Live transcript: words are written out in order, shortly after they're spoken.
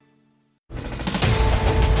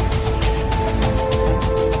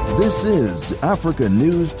This is Africa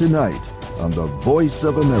News Tonight on the Voice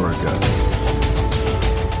of America.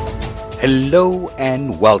 Hello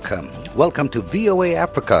and welcome. Welcome to VOA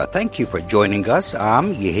Africa. Thank you for joining us.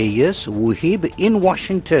 I'm Yeheyes Wuhib in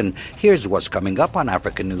Washington. Here's what's coming up on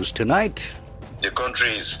Africa News Tonight. The country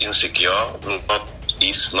is insecure,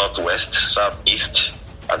 northeast, northwest, southeast,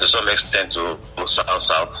 and to some extent to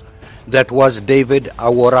south-south. That was David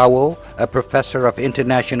Aworawo, a professor of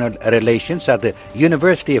international relations at the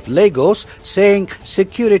University of Lagos, saying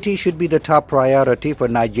security should be the top priority for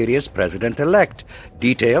Nigeria's president-elect.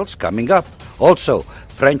 Details coming up. Also,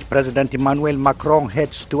 French President Emmanuel Macron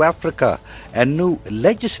heads to Africa, and new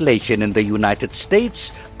legislation in the United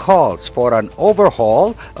States calls for an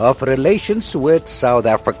overhaul of relations with South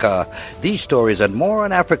Africa. These stories and more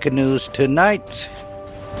on Africa News Tonight.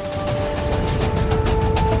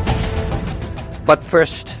 But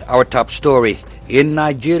first, our top story. In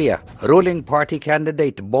Nigeria, ruling party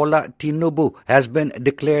candidate Bola Tinubu has been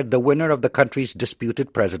declared the winner of the country's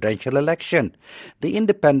disputed presidential election. The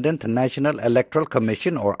Independent National Electoral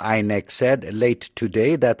Commission, or INEC, said late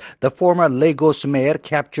today that the former Lagos mayor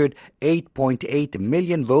captured 8.8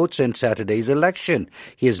 million votes in Saturday's election.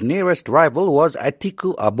 His nearest rival was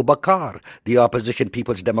Atiku Abubakar, the opposition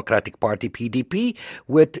People's Democratic Party PDP,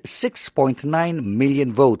 with 6.9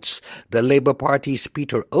 million votes. The Labour Party's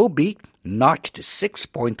Peter Obi notched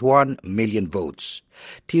 6.1 million votes.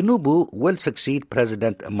 Tinubu will succeed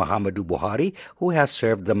President Muhammadu Buhari, who has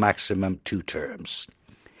served the maximum 2 terms.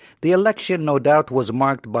 The election, no doubt, was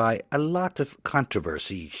marked by a lot of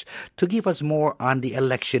controversies. To give us more on the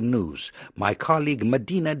election news, my colleague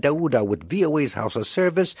Medina Dauda with VOA's House of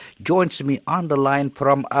Service joins me on the line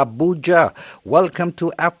from Abuja. Welcome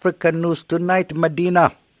to Africa News Tonight,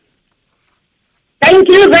 Medina. Thank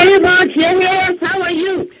you very much. Yes, how are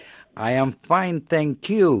you? I am fine, thank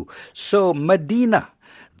you. So, Medina,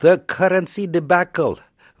 the currency debacle,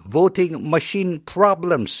 voting machine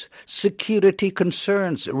problems, security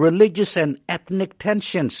concerns, religious and ethnic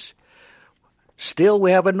tensions. Still,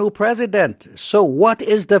 we have a new president. So what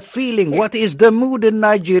is the feeling? What is the mood in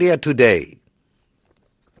Nigeria today?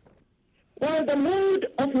 Well, the mood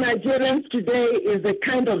of Nigerians today is a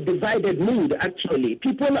kind of divided mood, actually.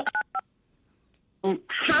 People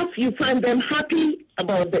half you find them happy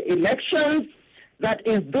about the elections, that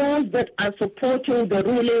is those that are supporting the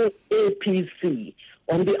ruling APC.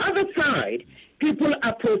 On the other side, people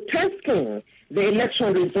are protesting the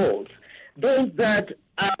election results, those that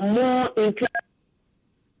are more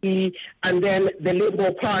inclined, and then the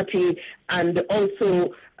Labour Party and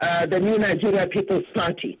also the New Nigeria People's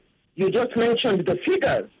Party. You just mentioned the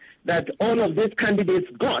figures that all of these candidates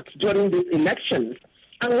got during these elections.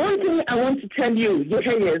 And one thing I want to tell you,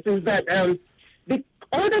 Yeheyes, is that the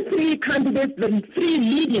other 3 candidates, the 3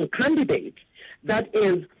 leading candidates, that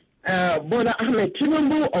is Bola Ahmed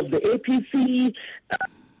Tinubu of the APC,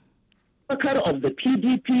 Abubakar of the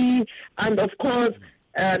PDP, and of course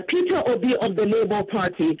Peter Obi of the Labour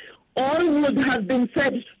Party, all would have been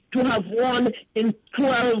said to have won in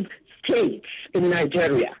 12 states in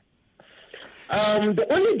Nigeria. The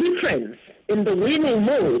only difference in the winning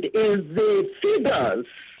mode is the figures.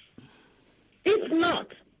 If not,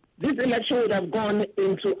 this election would have gone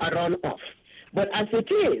into a runoff. But as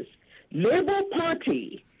it is, Labour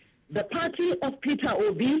Party, the party of Peter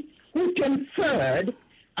Obi, who came third,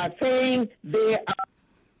 are saying they are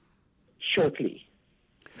shortly.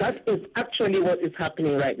 That is actually what is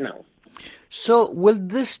happening right now. So will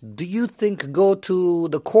this, do you think, go to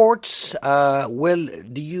the courts? Do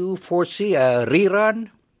you foresee a rerun?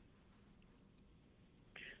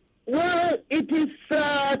 Well, it is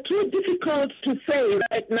too difficult to say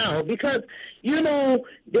right now because,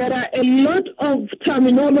 there are a lot of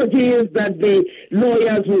terminologies that the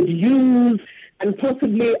lawyers would use, and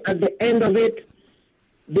possibly at the end of it,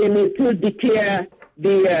 they may still declare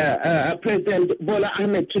the President Bola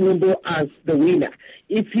Ahmed Tinubu as the winner.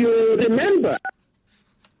 If you remember,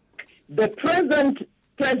 the present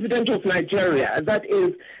president of Nigeria, that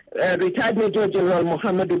is retired Major General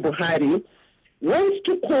Muhammadu Buhari, went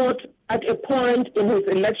to court at a point in his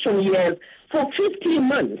election years for 15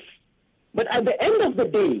 months. But at the end of the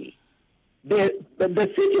day, the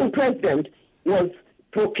sitting president was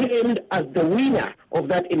proclaimed as the winner of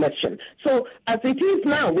that election. So as it is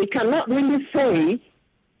now, we cannot really say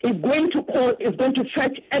if going to court is going to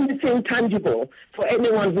fetch anything tangible for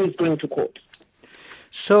anyone who is going to court.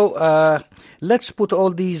 So let's put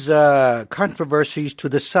all these controversies to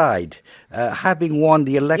the side. Having won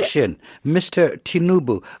the election, Mr.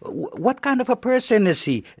 Tinubu, what kind of a person is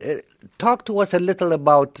he? Talk to us a little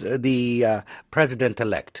about the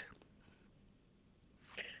president-elect.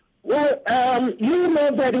 Well, you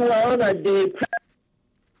know very well that the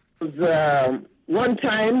president was one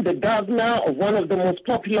time the governor of one of the most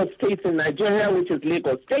popular states in Nigeria, which is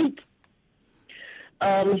Lagos State.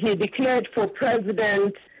 He declared for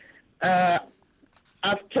president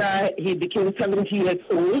after he became 70 years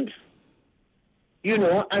old,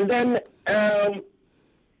 and then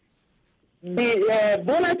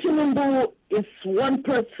Bola Tinubu is one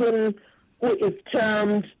person who is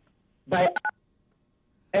termed by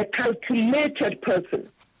a calculated person,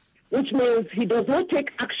 which means he does not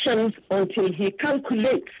take actions until he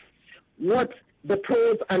calculates what the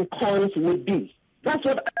pros and cons would be. That's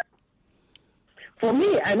what, for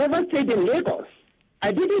me, I never stayed in Lagos.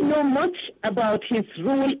 I didn't know much about his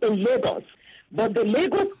rule in Lagos, but the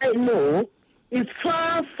Lagos I know is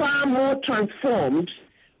far, far more transformed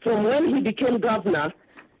from when he became governor,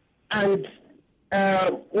 and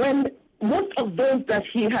when most of those that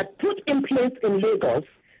he had put in place in Lagos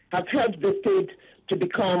have helped the state to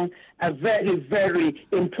become a very, very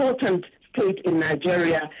important state in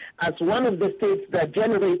Nigeria as one of the states that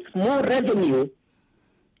generates more revenue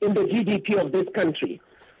in the GDP of this country.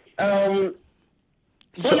 Bola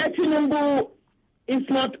Tinubu is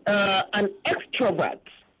not an extrovert.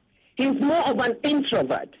 He's more of an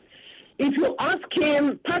introvert. If you ask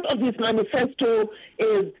him, part of his manifesto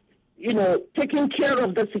is, taking care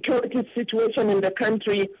of the security situation in the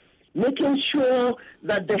country, making sure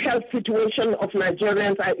that the health situation of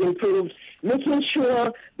Nigerians are improved, making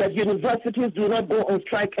sure that universities do not go on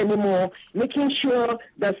strike anymore, making sure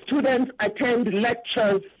that students attend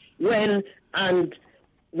lectures when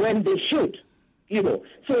they should.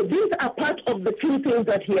 So these are part of the few things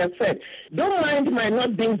that he has said. Don't mind my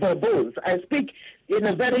not being verbose. I speak in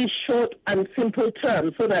a very short and simple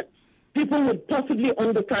term so that people would possibly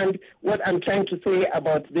understand what I'm trying to say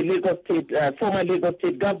about the Lagos State, former Lagos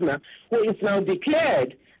State governor, who is now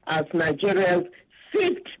declared as Nigeria's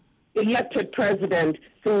 5th elected president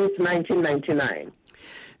since 1999.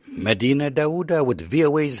 Medina Dauda with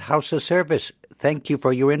VOA's House of Service. Thank you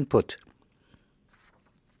for your input.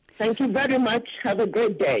 Thank you very much. Have a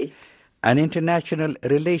great day. An international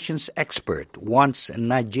relations expert wants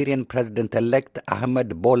Nigerian President-elect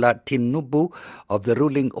Ahmed Bola Tinubu of the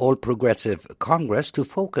ruling All Progressive Congress to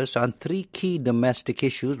focus on 3 key domestic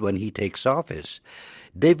issues when he takes office.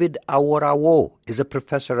 David Awarawo is a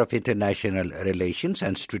professor of international relations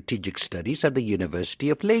and strategic studies at the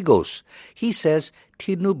University of Lagos. He says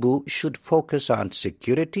Tinubu should focus on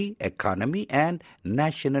security, economy, and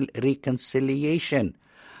national reconciliation.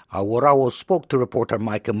 Awarawo spoke to reporter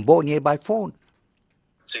Mike Mbonye by phone.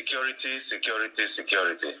 Security, because security is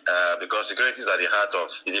at the heart of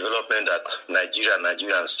the development that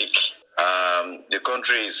Nigerians seek. The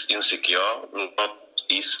country is insecure, not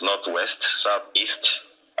east, not west, southeast,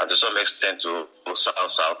 and to some extent to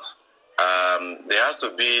south. There has to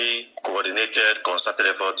be coordinated, concerted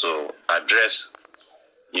effort to address,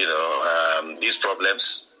 these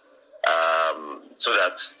problems, so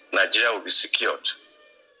that Nigeria will be secured.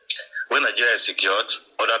 When Nigeria is secured,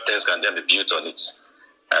 other things can then be built on it.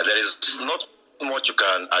 There is not much you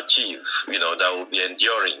can achieve, that will be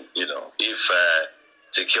enduring, if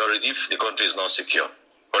the country is not secure.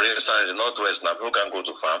 For instance, in the Northwest, now people can't go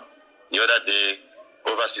to farm. The other day,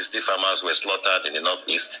 over 60 farmers were slaughtered in the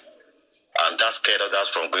Northeast, and that scared others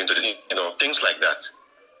from going to things like that.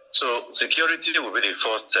 So security will be the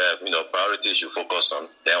first, priority you should focus on.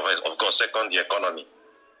 Then, of course, second, the economy.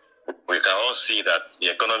 We can all see that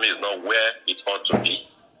the economy is not where it ought to be.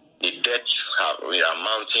 The debts are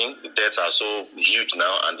mounting. The debts are so huge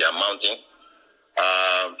now, and they are mounting.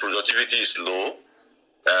 Productivity is low.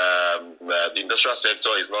 The industrial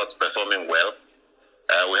sector is not performing well.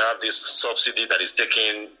 We have this subsidy that is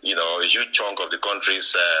taking, a huge chunk of the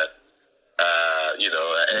country's,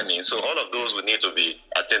 earnings. So all of those will need to be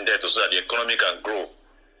attended to so that the economy can grow,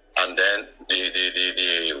 and then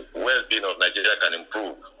the well-being of Nigeria can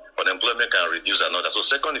improve. Unemployment can reduce and all that. So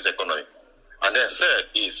second is economy. And then third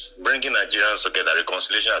is bringing Nigerians together,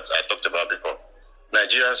 reconciliation, as I talked about before.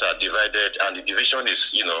 Nigerians are divided, and the division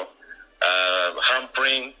is,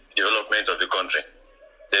 hampering development of the country.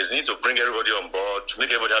 There's need to bring everybody on board, to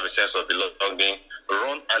make everybody have a sense of belonging,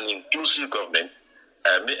 run an inclusive government,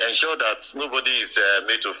 ensure that nobody is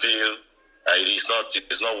made to feel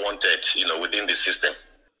it is not wanted, within the system.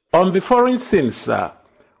 On the foreign scene, sir,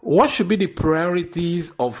 what should be the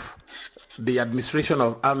priorities of the administration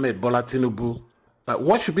of Ahmed Bola Tinubu?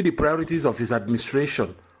 What should be the priorities of his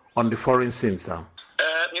administration on the foreign scene, sir?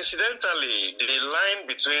 Incidentally, the line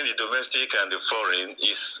between the domestic and the foreign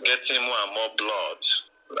is getting more and more blurred,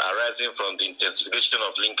 arising from the intensification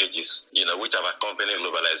of linkages, which have accompanied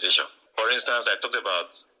globalization. For instance, I talked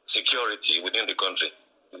about security within the country.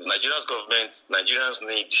 Nigeria's government, Nigerians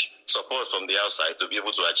need support from the outside to be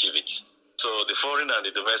able to achieve it. So the foreign and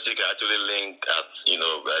the domestic are actually linked at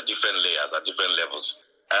different layers, at different levels.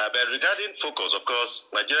 But regarding focus, of course,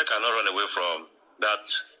 Nigeria cannot run away from that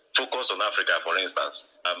focus on Africa, for instance.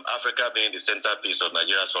 Africa being the centerpiece of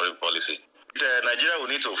Nigeria's foreign policy. Nigeria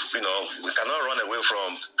will need to, we cannot run away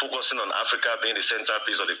from focusing on Africa being the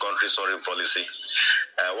centerpiece of the country's foreign policy.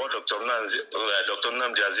 What Dr.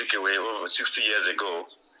 Nnamdi Azikiwe over 60 years ago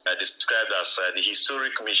described as the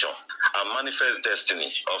historic mission and manifest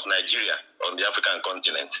destiny of Nigeria on the African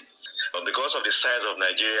continent. But because of the size of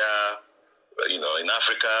Nigeria, in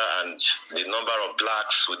Africa and the number of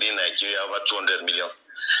blacks within Nigeria, over 200 million,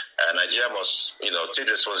 Nigeria must, take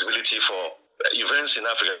responsibility for events in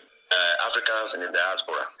Africa. Africans in the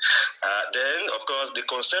diaspora. Then, of course, the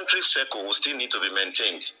concentric circle will still need to be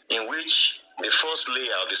maintained, in which the first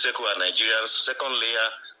layer of the circle are Nigerians, second layer,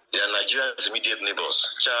 they are Nigeria's immediate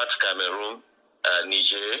neighbors, Chad, Cameroon,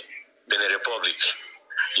 Niger, Benin Republic.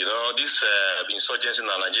 This insurgency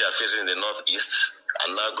that Nigeria are facing in the northeast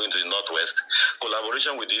and now going to the northwest,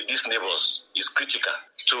 collaboration with these neighbors is critical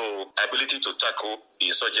to ability to tackle the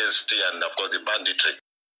insurgency and, of course, the banditry.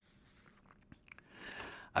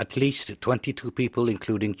 At least 22 people,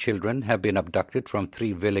 including children, have been abducted from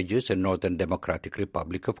 3 villages in Northern Democratic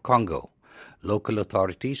Republic of Congo. Local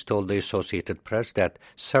authorities told the Associated Press that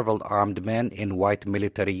several armed men in white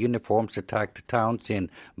military uniforms attacked towns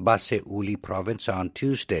in Basse-Uli province on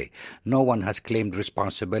Tuesday. No one has claimed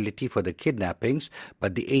responsibility for the kidnappings,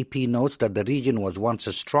 but the AP notes that the region was once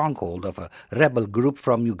a stronghold of a rebel group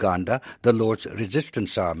from Uganda, the Lord's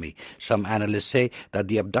Resistance Army. Some analysts say that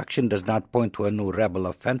the abduction does not point to a new rebel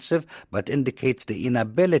offensive, but indicates the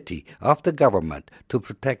inability of the government to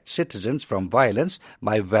protect citizens from violence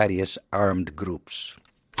by various armed groups.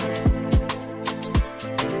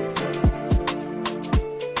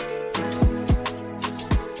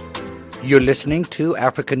 You're listening to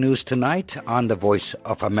Africa News Tonight on the Voice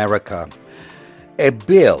of America. A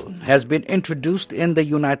bill has been introduced in the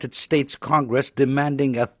United States Congress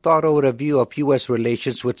demanding a thorough review of U.S.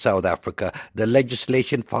 relations with South Africa. The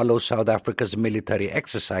legislation follows South Africa's military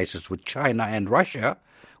exercises with China and Russia,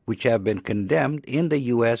 which have been condemned in the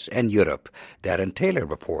U.S. and Europe. Darren Taylor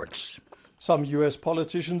reports. Some U.S.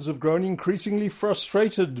 politicians have grown increasingly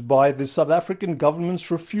frustrated by the South African government's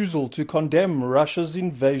refusal to condemn Russia's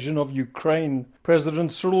invasion of Ukraine.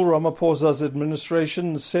 President Cyril Ramaphosa's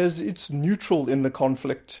administration says it's neutral in the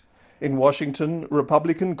conflict. In Washington,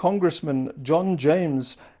 Republican Congressman John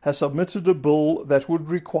James has submitted a bill that would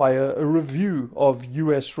require a review of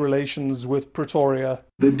U.S. relations with Pretoria.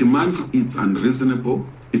 The demand is unreasonable.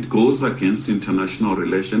 It goes against international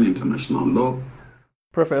relations, international law.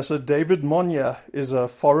 Professor David Monya is a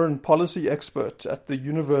foreign policy expert at the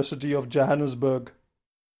University of Johannesburg.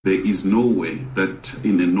 There is no way that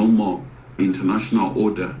in a normal international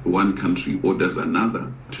order, one country orders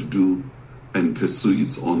another to do and pursue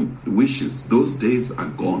its own wishes. Those days are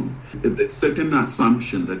gone. The certain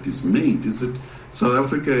assumption that is made is that South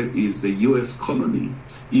Africa is a U.S. colony.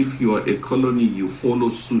 If you are a colony, you follow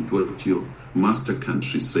suit what your master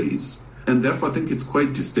country says. And therefore, I think it's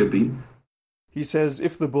quite disturbing. He says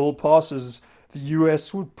if the bill passes, the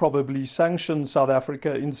US would probably sanction South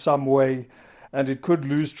Africa in some way, and it could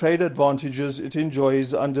lose trade advantages it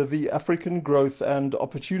enjoys under the African Growth and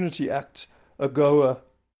Opportunity Act, AGOA.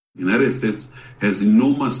 The United States has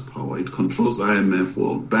enormous power. It controls IMF,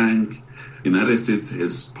 World Bank. The United States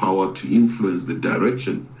has power to influence the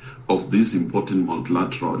direction of these important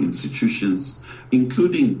multilateral institutions,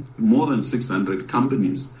 including more than 600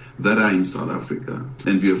 companies that are in South Africa.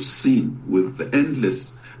 And we have seen with the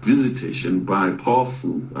endless visitation by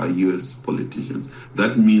powerful U.S. politicians,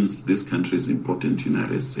 that means this country is important to the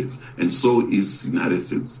United States. And so is the United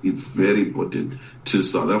States. It's very important to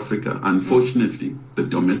South Africa. Unfortunately, the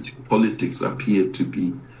domestic politics appear to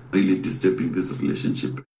be really disturbing this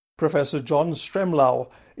relationship. Professor John Stremlau,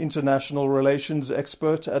 international relations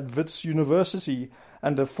expert at Wits University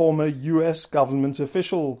and a former U.S. government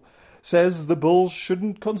official, says the bill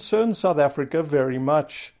shouldn't concern South Africa very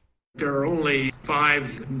much. There are only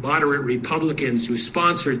 5 moderate Republicans who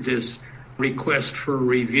sponsored this request for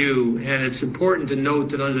review, and it's important to note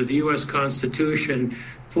that under the U.S. Constitution,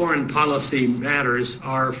 foreign policy matters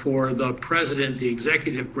are for the president, the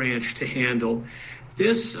executive branch, to handle.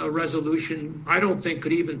 This resolution, I don't think,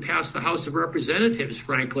 could even pass the House of Representatives,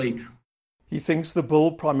 frankly. He thinks the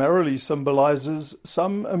bill primarily symbolizes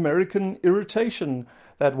some American irritation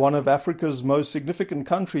that one of Africa's most significant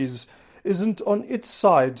countries isn't on its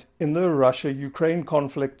side in the Russia-Ukraine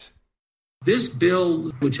conflict. This bill,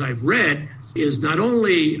 which I've read, is not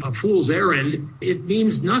only a fool's errand, it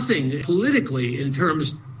means nothing politically in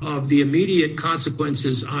terms of the immediate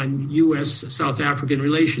consequences on U.S.-South African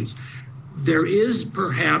relations. There is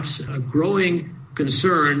perhaps a growing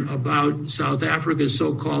concern about South Africa's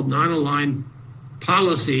so-called non-aligned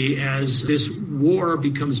policy as this war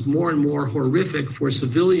becomes more and more horrific for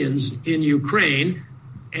civilians in Ukraine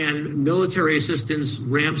and military assistance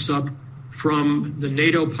ramps up from the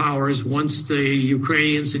NATO powers once the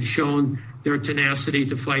Ukrainians had shown their tenacity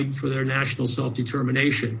to fight for their national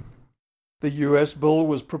self-determination. The US bill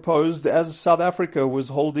was proposed as South Africa was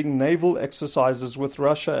holding naval exercises with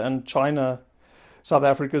Russia and China. South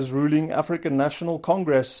Africa's ruling African National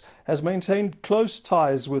Congress has maintained close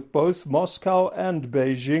ties with both Moscow and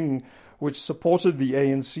Beijing, which supported the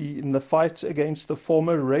ANC in the fight against the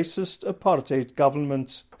former racist apartheid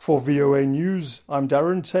government. For VOA News, I'm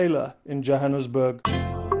Darren Taylor in Johannesburg.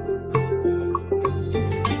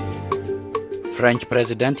 French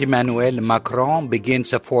President Emmanuel Macron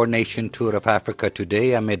begins a four-nation tour of Africa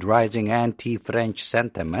today amid rising anti-French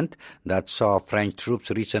sentiment that saw French troops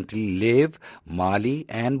recently leave Mali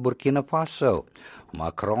and Burkina Faso.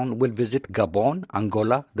 Macron will visit Gabon,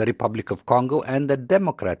 Angola, the Republic of Congo, and the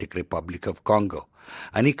Democratic Republic of Congo.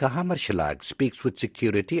 Annika Hammerschlag speaks with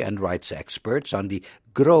security and rights experts on the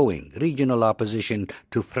growing regional opposition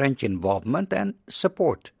to French involvement and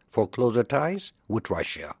support for closer ties with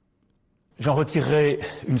Russia. J'en retirerai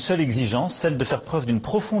une seule exigence, celle de faire preuve d'une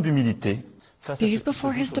profonde humilité. Days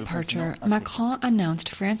before his departure, Macron announced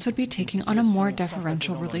France would be taking on a more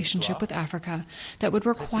deferential relationship with Africa that would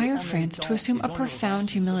require France to assume a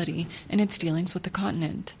profound humility in its dealings with the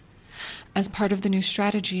continent. As part of the new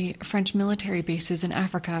strategy, French military bases in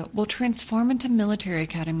Africa will transform into military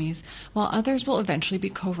academies, while others will eventually be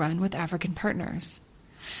co-run with African partners.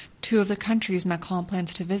 Two of the countries Macron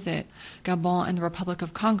plans to visit, Gabon and the Republic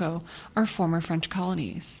of Congo, are former French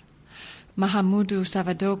colonies. Mahamoudou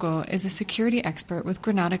Savadogo is a security expert with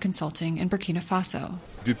Grenada Consulting in Burkina Faso.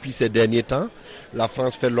 Depuis ces derniers temps, la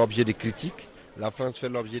France fait l'objet de critiques.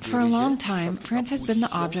 For a long time, France has been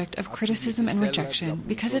the object of criticism and rejection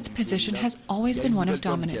because its position has always been one of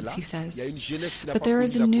dominance, he says. But there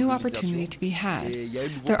is a new opportunity to be had.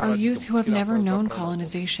 There are youth who have never known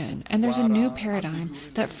colonization, and there's a new paradigm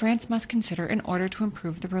that France must consider in order to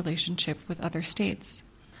improve the relationship with other states.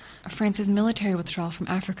 France's military withdrawal from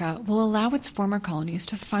Africa will allow its former colonies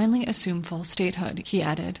to finally assume full statehood, he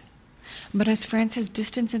added. But as France has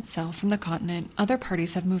distanced itself from the continent, other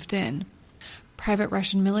parties have moved in. Private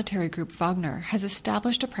Russian military group Wagner has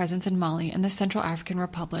established a presence in Mali and the Central African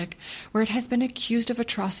Republic, where it has been accused of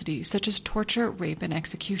atrocities such as torture, rape, and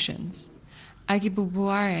executions. Agibou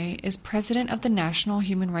Bouare is president of the National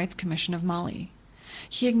Human Rights Commission of Mali.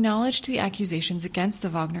 He acknowledged the accusations against the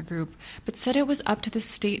Wagner Group, but said it was up to the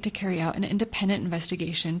state to carry out an independent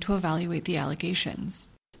investigation to evaluate the allegations.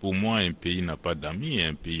 For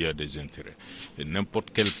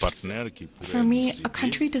me, a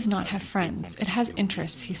country does not have friends. It has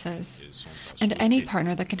interests, he says. And any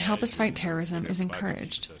partner that can help us fight terrorism is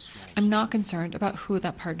encouraged. I'm not concerned about who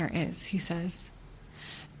that partner is, he says.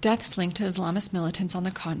 Deaths linked to Islamist militants on the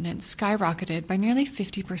continent skyrocketed by nearly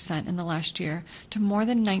 50% in the last year to more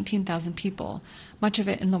than 19,000 people, much of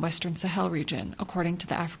it in the Western Sahel region, according to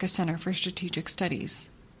the Africa Center for Strategic Studies.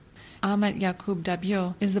 Ahmed Yacoub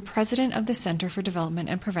Dabio is the president of the Center for Development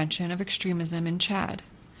and Prevention of Extremism in Chad.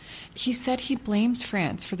 He said he blames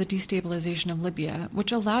France for the destabilization of Libya,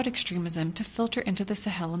 which allowed extremism to filter into the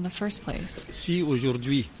Sahel in the first place.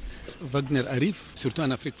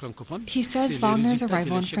 He says Wagner's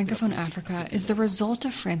arrival in Francophone Africa is the result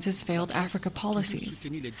of France's failed Africa policies.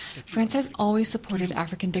 France has always supported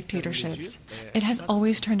African dictatorships. It has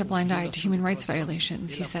always turned a blind eye to human rights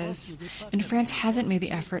violations, he says, and France hasn't made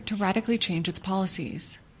the effort to radically change its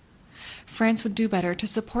policies. France would do better to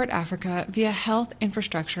support Africa via health,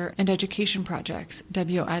 infrastructure, and education projects,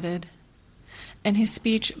 Dabio added. In his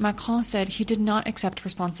speech, Macron said he did not accept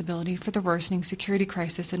responsibility for the worsening security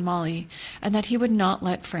crisis in Mali and that he would not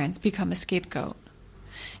let France become a scapegoat.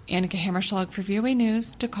 Annika Hammerschlag for VOA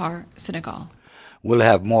News, Dakar, Senegal. We'll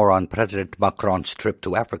have more on President Macron's trip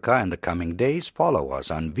to Africa in the coming days. Follow us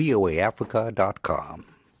on voaafrica.com.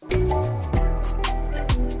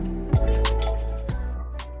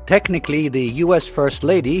 Technically, the U.S. First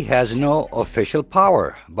Lady has no official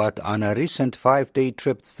power, but on a recent 5-day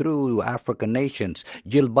trip through African nations,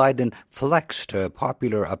 Jill Biden flexed her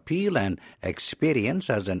popular appeal and experience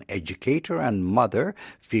as an educator and mother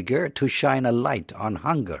figure to shine a light on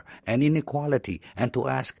hunger and inequality and to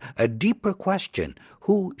ask a deeper question: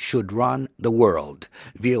 who should run the world?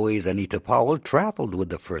 VOA's Anita Powell traveled with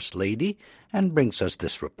the First Lady and brings us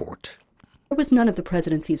this report. There was none of the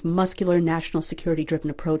presidency's muscular, national security-driven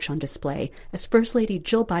approach on display as First Lady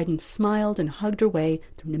Jill Biden smiled and hugged her way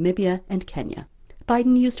through Namibia and Kenya.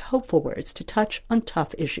 Biden used hopeful words to touch on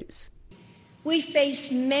tough issues. We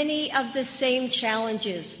face many of the same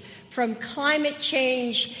challenges, from climate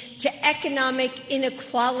change to economic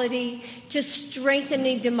inequality to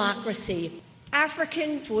strengthening democracy.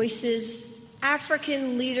 African voices,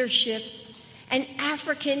 African leadership, and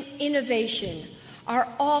African innovation are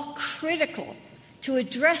all critical to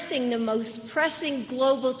addressing the most pressing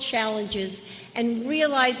global challenges and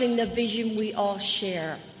realizing the vision we all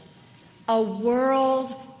share: a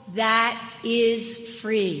world that is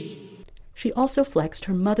free. She also flexed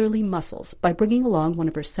her motherly muscles by bringing along one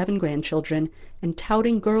of her 7 grandchildren and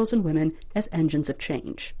touting girls and women as engines of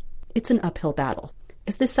change. It's an uphill battle.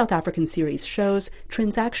 As this South African series shows,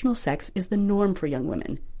 transactional sex is the norm for young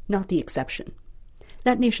women, not the exception.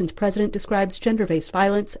 That nation's president describes gender-based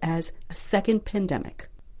violence as a second pandemic.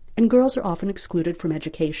 And girls are often excluded from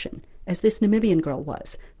education, as this Namibian girl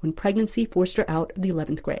was when pregnancy forced her out of the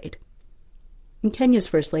 11th grade. And Kenya's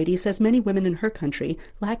First Lady says many women in her country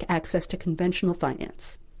lack access to conventional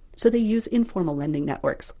finance, so they use informal lending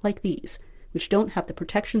networks like these, which don't have the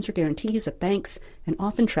protections or guarantees of banks and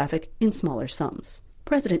often traffic in smaller sums.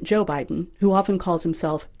 President Joe Biden, who often calls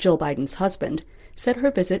himself Jill Biden's husband, said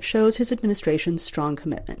her visit shows his administration's strong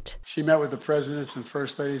commitment. She met with the presidents and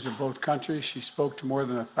first ladies of both countries. She spoke to more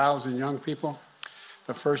than 1,000 young people,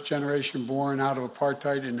 the first generation born out of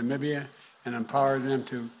apartheid in Namibia, and empowered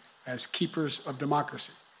them as keepers of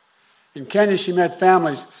democracy. In Kenya, she met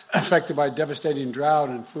families affected by devastating drought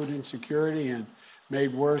and food insecurity and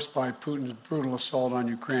made worse by Putin's brutal assault on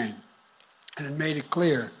Ukraine. And it made it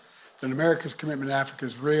clear that America's commitment to Africa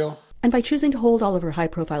is real. And by choosing to hold all of her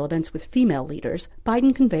high-profile events with female leaders,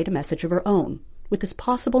 Biden conveyed a message of her own, with this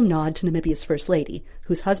possible nod to Namibia's First Lady,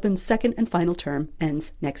 whose husband's second and final term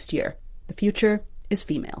ends next year. The future is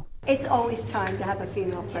female. It's always time to have a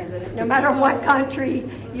female president, no matter what country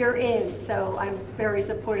you're in. So I'm very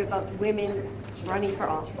supportive of women running for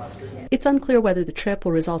office. It's unclear whether the trip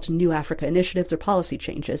will result in new Africa initiatives or policy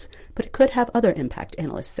changes, but it could have other impact,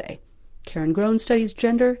 analysts say. Karen Groen studies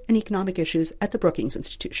gender and economic issues at the Brookings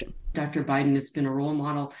Institution. Dr. Biden has been a role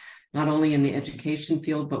model, not only in the education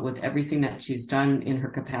field, but with everything that she's done in her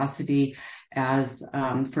capacity as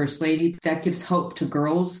First Lady. That gives hope to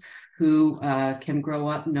girls who can grow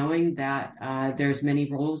up knowing that there's many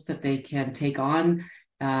roles that they can take on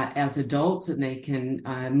as adults, and they can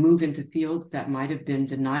move into fields that might have been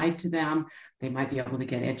denied to them. They might be able to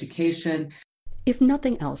get education. If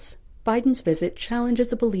nothing else, Biden's visit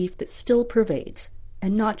challenges a belief that still pervades,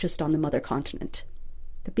 and not just on the mother continent,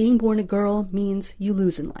 that being born a girl means you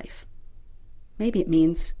lose in life. Maybe it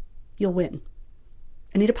means you'll win.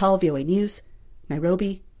 Anita Powell, VOA News,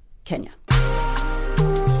 Nairobi, Kenya.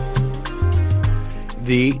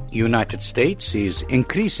 The United States is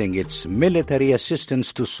increasing its military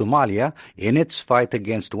assistance to Somalia in its fight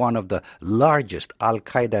against one of the largest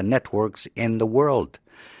al-Qaeda networks in the world.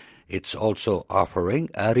 It's also offering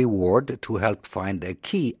a reward to help find a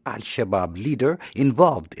key al-Shabaab leader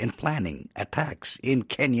involved in planning attacks in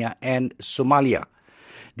Kenya and Somalia.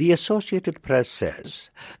 The Associated Press says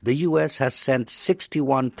the U.S. has sent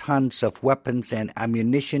 61 tons of weapons and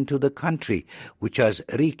ammunition to the country, which has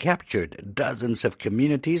recaptured dozens of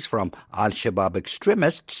communities from al-Shabaab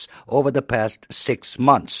extremists over the past 6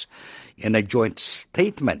 months. In a joint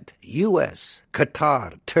statement, U.S.,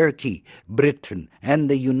 Qatar, Turkey, Britain,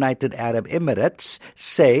 and the United Arab Emirates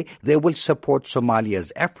say they will support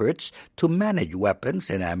Somalia's efforts to manage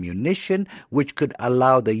weapons and ammunition, which could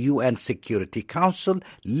allow the UN Security Council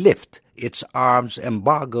lift its arms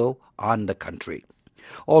embargo on the country.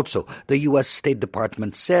 Also, the U.S. State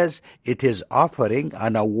Department says it is offering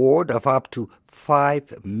an award of up to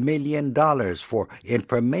 $5 million for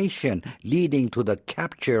information leading to the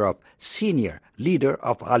capture of senior leader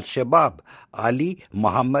of al-Shabaab, Ali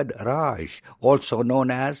Muhammad Raj, also known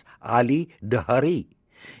as Ali Dahari.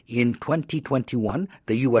 In 2021,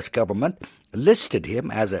 the U.S. government listed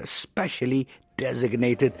him as a specially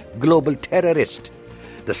designated global terrorist.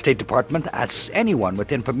 The State Department asks anyone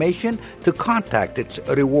with information to contact its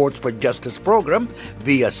Rewards for Justice program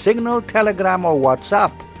via Signal, Telegram, or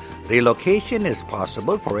WhatsApp. Relocation is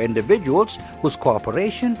possible for individuals whose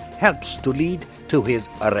cooperation helps to lead to his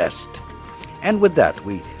arrest. And with that,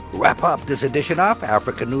 we wrap up this edition of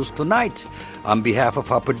Africa News Tonight. On behalf of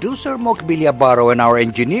our producer, Mokbilia Barrow, and our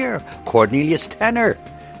engineer, Cornelius Tanner,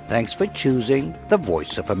 thanks for choosing the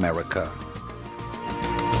Voice of America.